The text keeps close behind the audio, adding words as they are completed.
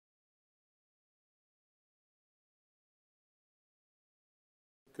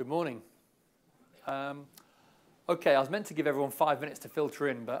Good morning. Okay, I was meant to give everyone 5 minutes to filter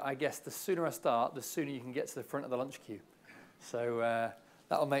in, but I guess the sooner I start, the sooner you can get to the front of the lunch queue. So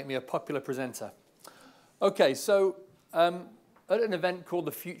that'll make me a popular presenter. Okay, so at an event called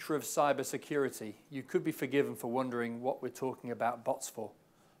the Future of Cybersecurity, you could be forgiven for wondering what we're talking about bots for.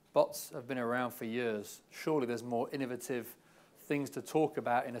 Bots have been around for years. Surely there's more innovative things to talk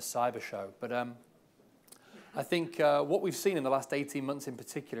about in a cyber show. But I think what we've seen in the last 18 months in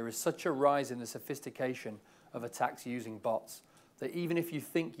particular is such a rise in the sophistication of attacks using bots that even if you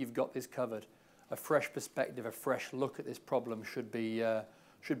think you've got this covered, a fresh perspective, a fresh look at this problem should be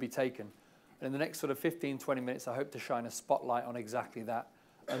taken. And in the next sort of 15, 20 minutes, I hope to shine a spotlight on exactly that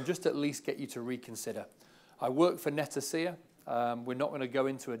and just at least get you to reconsider. I work for Netacea. We're not going to go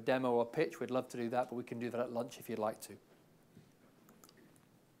into a demo or pitch. We'd love to do that, but we can do that at lunch if you'd like to.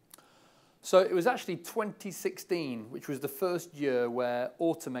 So it was actually 2016, which was the first year where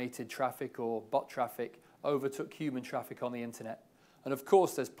automated traffic or bot traffic overtook human traffic on the internet. And of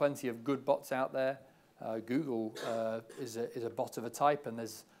course, there's plenty of good bots out there. Google is a bot of a type, and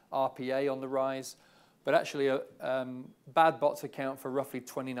there's RPA on the rise. But actually, bad bots account for roughly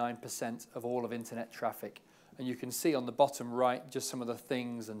 29% of all of internet traffic. And you can see on the bottom right just some of the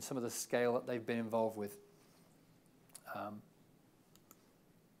things and some of the scale that they've been involved with.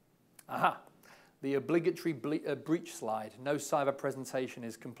 The obligatory breach slide. No cyber presentation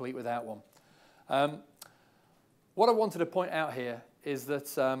is complete without one. What I wanted to point out here is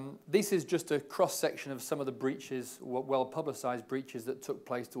that this is just a cross-section of some of the breaches, well-publicized breaches that took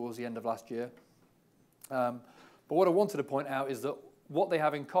place towards the end of last year. But what I wanted to point out is that what they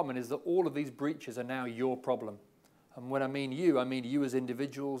have in common is that all of these breaches are now your problem. And when I mean you as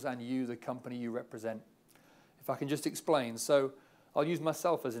individuals and you, the company you represent. If I can just explain. So I'll use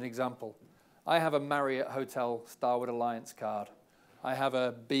myself as an example. I have a Marriott Hotel Starwood Alliance card. I have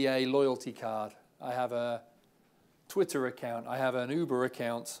a BA loyalty card. I have a Twitter account. I have an Uber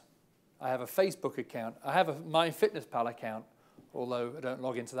account. I have a Facebook account. I have a MyFitnessPal account, although I don't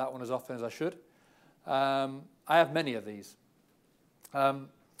log into that one as often as I should. I have many of these. The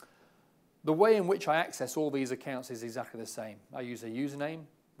way in which I access all these accounts is exactly the same. I use a username,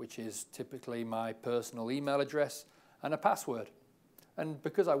 which is typically my personal email address, and a password. And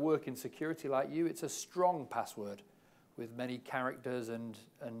because I work in security like you, it's a strong password with many characters and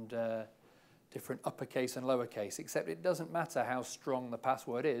different uppercase and lowercase, except it doesn't matter how strong the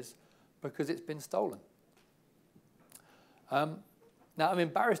password is because it's been stolen. Now, I'm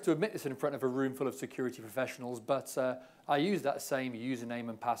embarrassed to admit this in front of a room full of security professionals, but I use that same username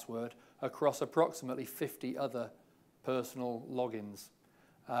and password across approximately 50 other personal logins.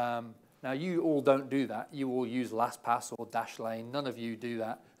 Now, you all don't do that. You all use LastPass or Dashlane. None of you do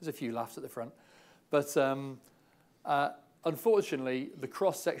that. There's a few laughs at the front. But unfortunately, the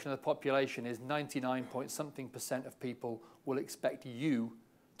cross-section of the population is 99-point-something% of people will expect you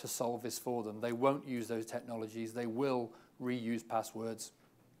to solve this for them. They won't use those technologies. They will reuse passwords.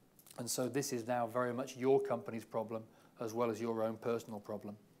 And so this is now very much your company's problem as well as your own personal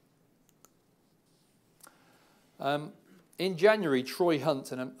problem. In January, Troy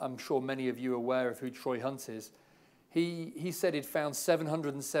Hunt, and I'm sure many of you are aware of who Troy Hunt is, he said he'd found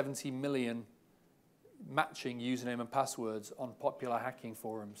 770 million matching username and passwords on popular hacking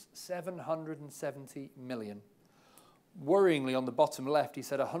forums. 770 million. Worryingly, on the bottom left, he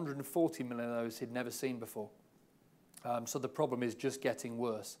said 140 million of those he'd never seen before. So the problem is just getting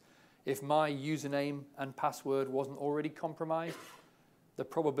worse. If my username and password wasn't already compromised, the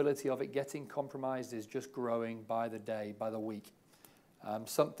probability of it getting compromised is just growing by the day, by the week.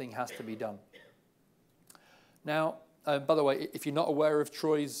 Something has to be done. Now, by the way, if you're not aware of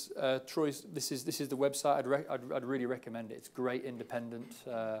Troy's, this is the website. I'd really recommend it. It's great independent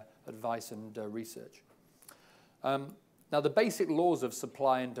advice and research. Now, the basic laws of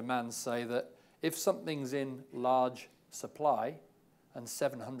supply and demand say that if something's in large supply, and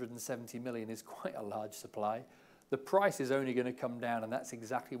 770 million is quite a large supply, the price is only going to come down, and that's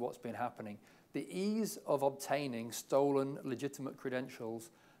exactly what's been happening. The ease of obtaining stolen legitimate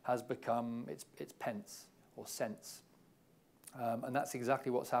credentials has become, it's pence or cents. And that's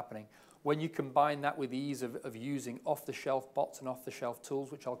exactly what's happening. When you combine that with the ease of using off-the-shelf bots and off-the-shelf tools,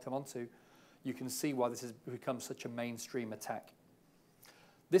 which I'll come on to, you can see why this has become such a mainstream attack.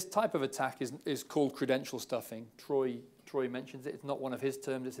 This type of attack is called credential stuffing. Troy mentions it. It's not one of his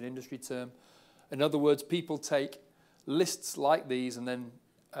terms. It's an industry term. In other words, people take lists like these and then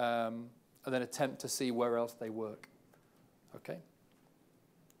attempt to see where else they work. Okay?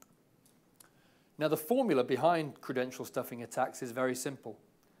 Now, the formula behind credential stuffing attacks is very simple.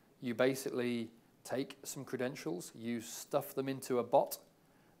 You basically take some credentials, you stuff them into a bot,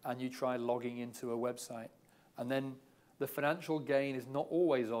 and you try logging into a website. And then the financial gain is not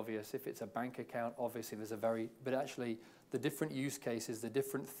always obvious. If it's a bank account, obviously there's but actually the different use cases, the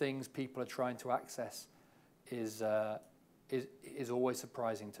different things people are trying to access is always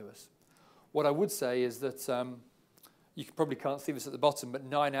surprising to us. What I would say is that you probably can't see this at the bottom, but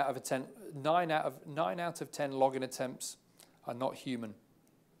 9 out of 10 login attempts are not human.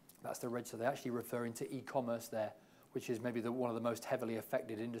 That's the red. So they're actually referring to e-commerce there, which is maybe one of the most heavily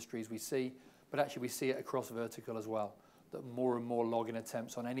affected industries we see. But actually, we see it across vertical as well, that more and more login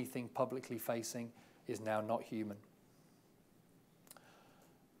attempts on anything publicly facing is now not human.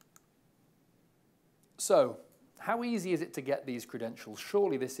 So, how easy is it to get these credentials?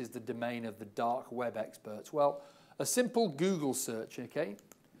 Surely this is the domain of the dark web experts. Well, a simple Google search, okay?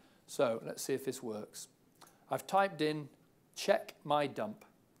 So, let's see if this works. I've typed in, check my dump,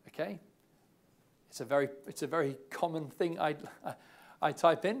 okay? It's a very common thing I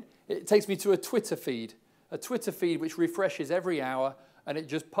type in. It takes me to a Twitter feed which refreshes every hour, and it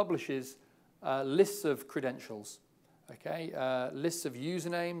just publishes lists of credentials, okay? Lists of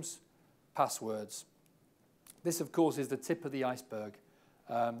usernames, passwords. This, of course, is the tip of the iceberg.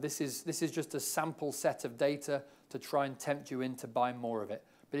 This is just a sample set of data to try and tempt you in to buy more of it.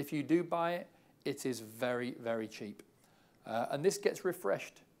 But if you do buy it, it is very, very cheap. And this gets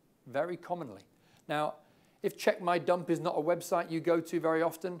refreshed very commonly. Now, if Check My Dump is not a website you go to very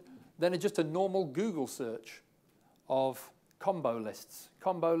often, then it's just a normal Google search of combo lists.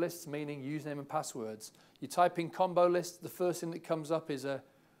 Combo lists meaning username and passwords. You type in combo lists, the first thing that comes up is a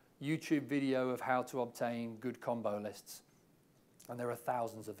YouTube video of how to obtain good combo lists. And there are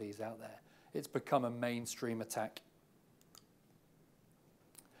thousands of these out there. It's become a mainstream attack.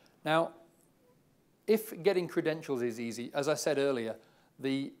 Now, if getting credentials is easy, as I said earlier,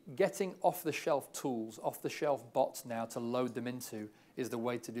 the getting off-the-shelf tools, off-the-shelf bots now to load them into is the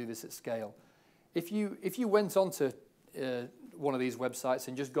way to do this at scale. If you went onto one of these websites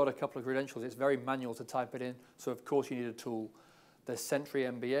and just got a couple of credentials, it's very manual to type it in, so of course you need a tool. There's Sentry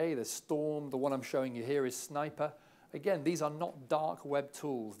MBA, there's Storm, the one I'm showing you here is Sniper. Again, these are not dark web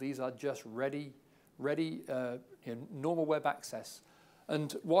tools. These are just ready normal web access.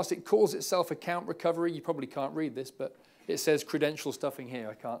 And whilst it calls itself account recovery, you probably can't read this, but it says credential stuffing here.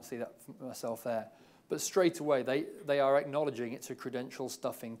 I can't see that myself there. But straight away, they are acknowledging it's a credential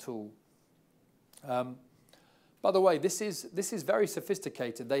stuffing tool. By the way, this is very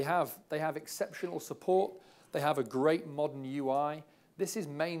sophisticated. They have exceptional support. They have a great modern UI. This is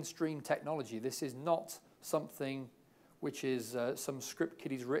mainstream technology. This is not something which is some script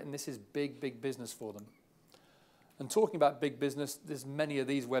kiddie's written. This is big, big business for them. And talking about big business, there's many of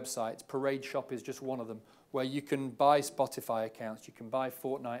these websites. Parade Shop is just one of them, where you can buy Spotify accounts, you can buy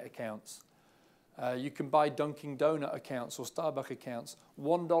Fortnite accounts, you can buy Dunkin' Donut accounts or Starbucks accounts.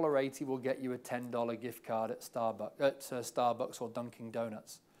 $1.80 will get you a $10 gift card at Starbucks or Dunkin'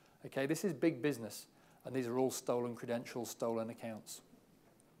 Donuts. Okay, this is big business, and these are all stolen credentials, stolen accounts.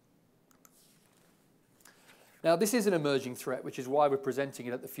 Now, this is an emerging threat, which is why we're presenting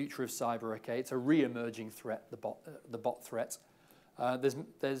it at the Future of Cyber. Okay, it's a re-emerging threat, the bot threat. There's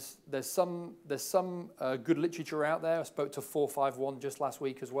some good literature out there. I spoke to 451 just last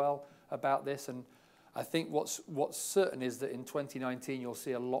week as well about this, and I think what's certain is that in 2019 you'll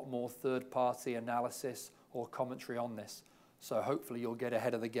see a lot more third-party analysis or commentary on this. So hopefully you'll get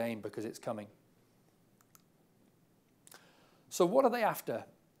ahead of the game because it's coming. So what are they after?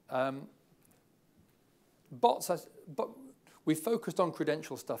 Bots, we focused on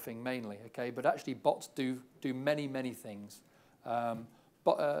credential stuffing mainly, okay, but actually bots do many, many things.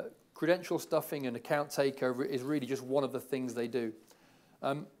 Credential stuffing and account takeover is really just one of the things they do.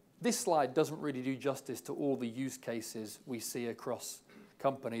 This slide doesn't really do justice to all the use cases we see across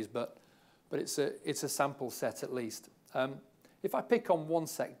companies, but it's a sample set at least. If I pick on one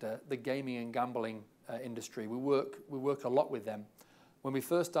sector, the gaming and gambling industry, we work a lot with them. When we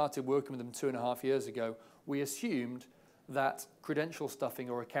first started working with them 2.5 years ago, we assumed that credential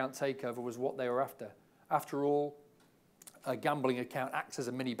stuffing or account takeover was what they were after. After all, a gambling account acts as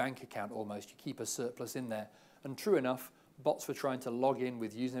a mini bank account almost. You keep a surplus in there. And true enough, bots were trying to log in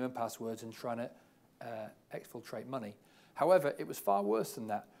with username and passwords and trying to exfiltrate money. However, it was far worse than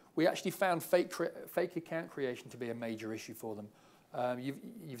that. We actually found fake account creation to be a major issue for them.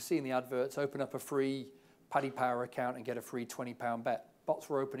 You've seen the adverts, open up a free Paddy Power account and get a free £20 bet. Bots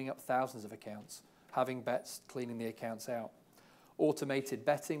were opening up thousands of accounts, having bets, cleaning the accounts out. Automated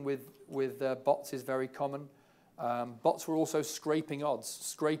betting with bots is very common. Bots were also scraping odds.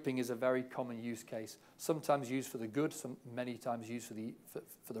 Scraping is a very common use case, sometimes used for the good, many times used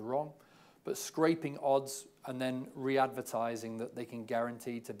for the wrong. but scraping odds and then re-advertising that they can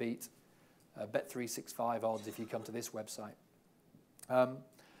guarantee to beat Bet365 odds if you come to this website.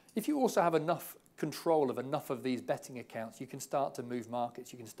 If you also have enough control of enough of these betting accounts, you can start to move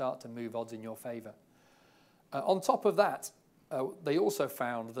markets, you can start to move odds in your favor. On top of that, they also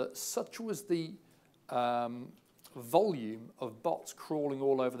found that such was the volume of bots crawling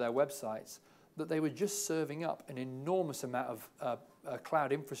all over their websites that they were just serving up an enormous amount of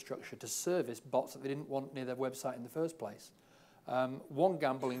cloud infrastructure to service bots that they didn't want near their website in the first place. One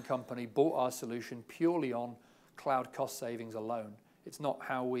gambling company bought our solution purely on cloud cost savings alone. It's not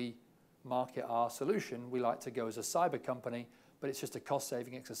how we market our solution. We like to go as a cyber company, but it's just a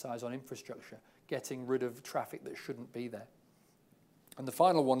cost-saving exercise on infrastructure, getting rid of traffic that shouldn't be there. And the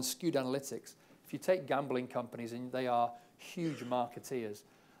final one, skewed analytics. If you take gambling companies, and they are huge marketeers,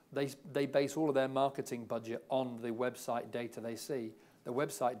 they base all of their marketing budget on the website data they see, the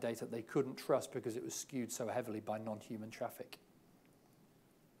website data they couldn't trust because it was skewed so heavily by non-human traffic.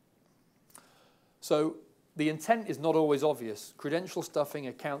 So the intent is not always obvious. Credential stuffing,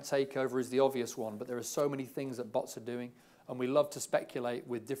 account takeover is the obvious one, but there are so many things that bots are doing, and we love to speculate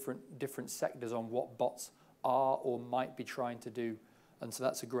with different sectors on what bots are or might be trying to do. And so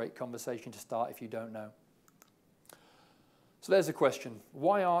that's a great conversation to start if you don't know. So there's a question.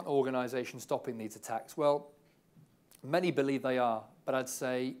 Why aren't organizations stopping these attacks? Well, many believe they are, but I'd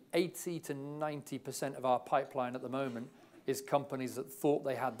say 80 to 90% of our pipeline at the moment is companies that thought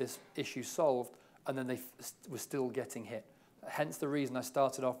they had this issue solved, and then they were still getting hit. Hence the reason I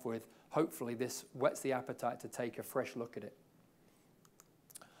started off with, hopefully this whets the appetite to take a fresh look at it.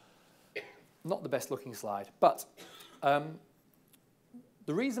 Not the best looking slide, but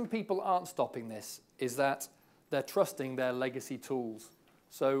the reason people aren't stopping this is that they're trusting their legacy tools.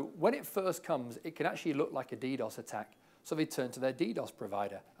 So when it first comes, it can actually look like a DDoS attack. So they turn to their DDoS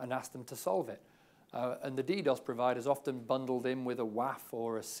provider and ask them to solve it. And the DDoS provider is often bundled in with a WAF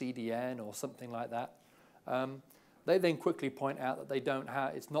or a CDN or something like that. They then quickly point out that they don't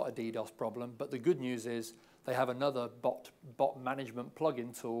have, it's not a DDoS problem, but the good news is they have another bot management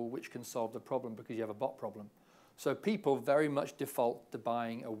plugin tool which can solve the problem because you have a bot problem. So people very much default to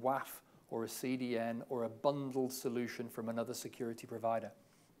buying a WAF or a CDN or a bundled solution from another security provider.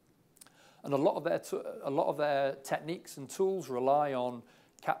 And a lot of their techniques and tools rely on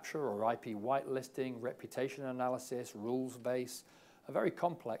capture or IP whitelisting, reputation analysis, rules base, are very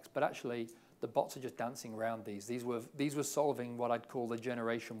complex, but actually the bots are just dancing around these. These were solving what I'd call the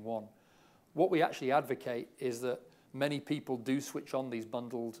generation one. What we actually advocate is that many people do switch on these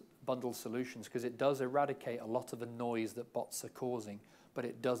bundled solutions because it does eradicate a lot of the noise that bots are causing, but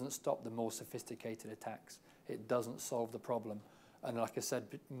it doesn't stop the more sophisticated attacks. It doesn't solve the problem. And like I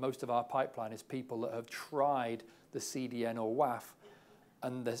said, most of our pipeline is people that have tried the CDN or WAF,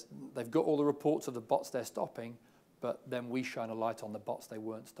 and they've got all the reports of the bots they're stopping, but then we shine a light on the bots they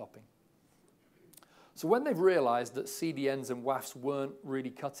weren't stopping. So when they've realized that CDNs and WAFs weren't really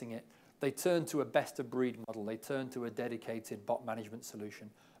cutting it, they turned to a best-of-breed model. They turned to a dedicated bot management solution.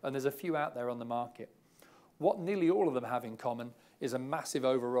 And there's a few out there on the market. What nearly all of them have in common is a massive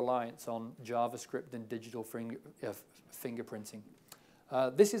over-reliance on JavaScript and digital fingerprinting.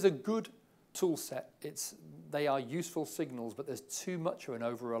 This is a good tool set. They are useful signals, but there's too much of an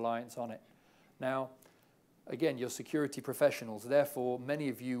over-reliance on it. Now, again, you're security professionals, therefore many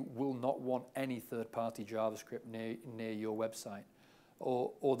of you will not want any third-party JavaScript near your website.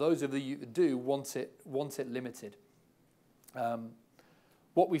 Or those of you that do want it limited.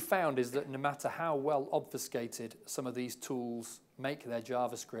 What we found is that no matter how well obfuscated some of these tools make their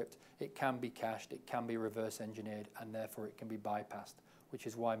JavaScript, it can be cached, it can be reverse engineered, and therefore it can be bypassed, which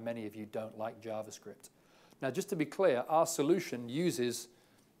is why many of you don't like JavaScript. Now, just to be clear, our solution uses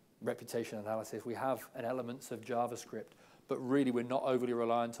reputation analysis. We have an elements of JavaScript, but really we're not overly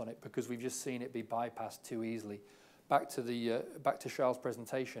reliant on it because we've just seen it be bypassed too easily. Back to Charles'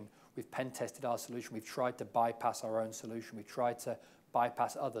 presentation, we've pen tested our solution. We've tried to bypass our own solution. We've tried to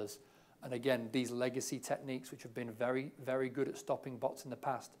bypass others. And again, these legacy techniques, which have been very, very good at stopping bots in the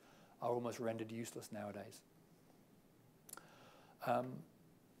past, are almost rendered useless nowadays.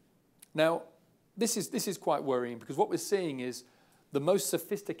 Now, this is quite worrying because what we're seeing is the most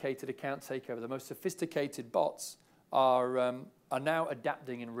sophisticated account takeover, the most sophisticated bots are now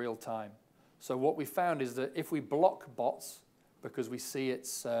adapting in real time. So what we found is that if we block bots, because we see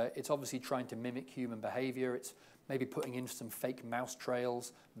it's obviously trying to mimic human behavior, it's maybe putting in some fake mouse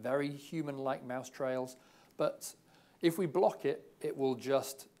trails, very human-like mouse trails, but if we block it, it will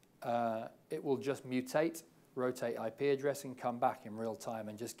just mutate, rotate IP address, and come back in real time,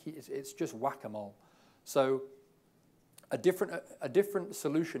 and it's just whack-a-mole. So a different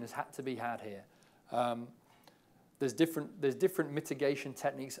solution has had to be had here. There's different mitigation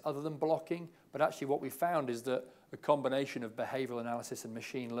techniques other than blocking, but actually what we found is that a combination of behavioral analysis and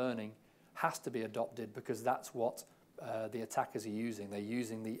machine learning has to be adopted, because that's what the attackers are using. They're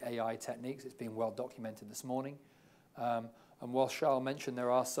using the AI techniques. It's been well documented this morning. And while Charles mentioned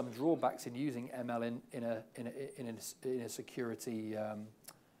there are some drawbacks in using ML in a security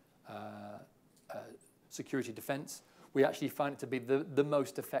security defense, we actually find it to be the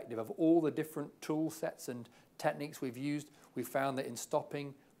most effective of all the different tool sets and techniques we've used. We found that in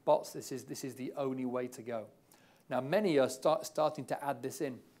stopping bots, this is the only way to go. Now, many are starting to add this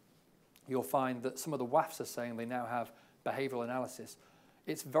in. You'll find that some of the WAFs are saying they now have behavioral analysis.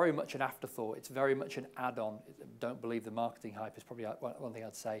 It's very much an afterthought. It's very much an add-on. Don't believe the marketing hype is probably one thing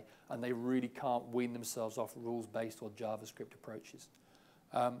I'd say. And they really can't wean themselves off rules-based or JavaScript approaches.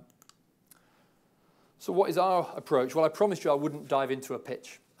 So what is our approach? Well, I promised you I wouldn't dive into a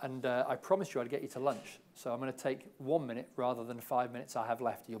pitch. And I promised you I'd get you to lunch. So I'm going to take 1 minute rather than 5 minutes I have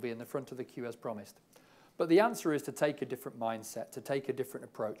left. You'll be in the front of the queue as promised. But the answer is to take a different mindset, to take a different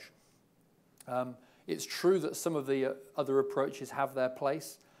approach. It's true that some of the other approaches have their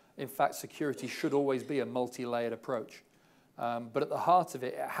place. In fact, security should always be a multi-layered approach. But at the heart of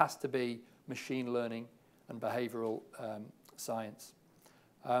it, it has to be machine learning and behavioral science.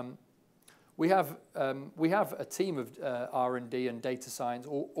 We have a team of R&D and data science,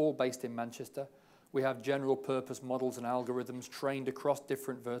 all based in Manchester. We have general purpose models and algorithms trained across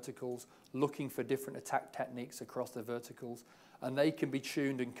different verticals, looking for different attack techniques across the verticals, and they can be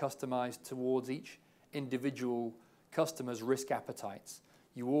tuned and customized towards each individual customer's risk appetites.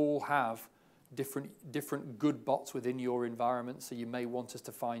 You all have different good bots within your environment, so you may want us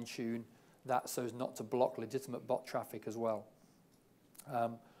to fine-tune that so as not to block legitimate bot traffic as well.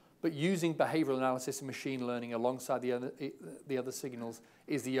 But using behavioral analysis and machine learning alongside the other signals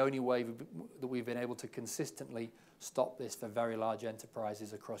is the only way that we've been able to consistently stop this for very large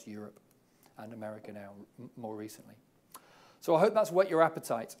enterprises across Europe and America now, more recently. So I hope that's whet your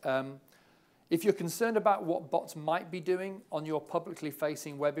appetite. If you're concerned about what bots might be doing on your publicly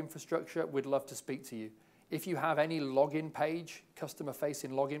facing web infrastructure, we'd love to speak to you. If you have any login page,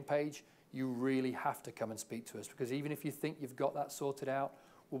 customer-facing login page, you really have to come and speak to us, because even if you think you've got that sorted out,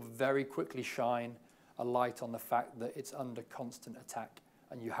 will very quickly shine a light on the fact that it's under constant attack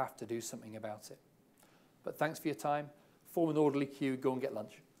and you have to do something about it. But thanks for your time. Form an orderly queue, go and get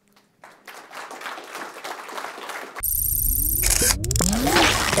lunch.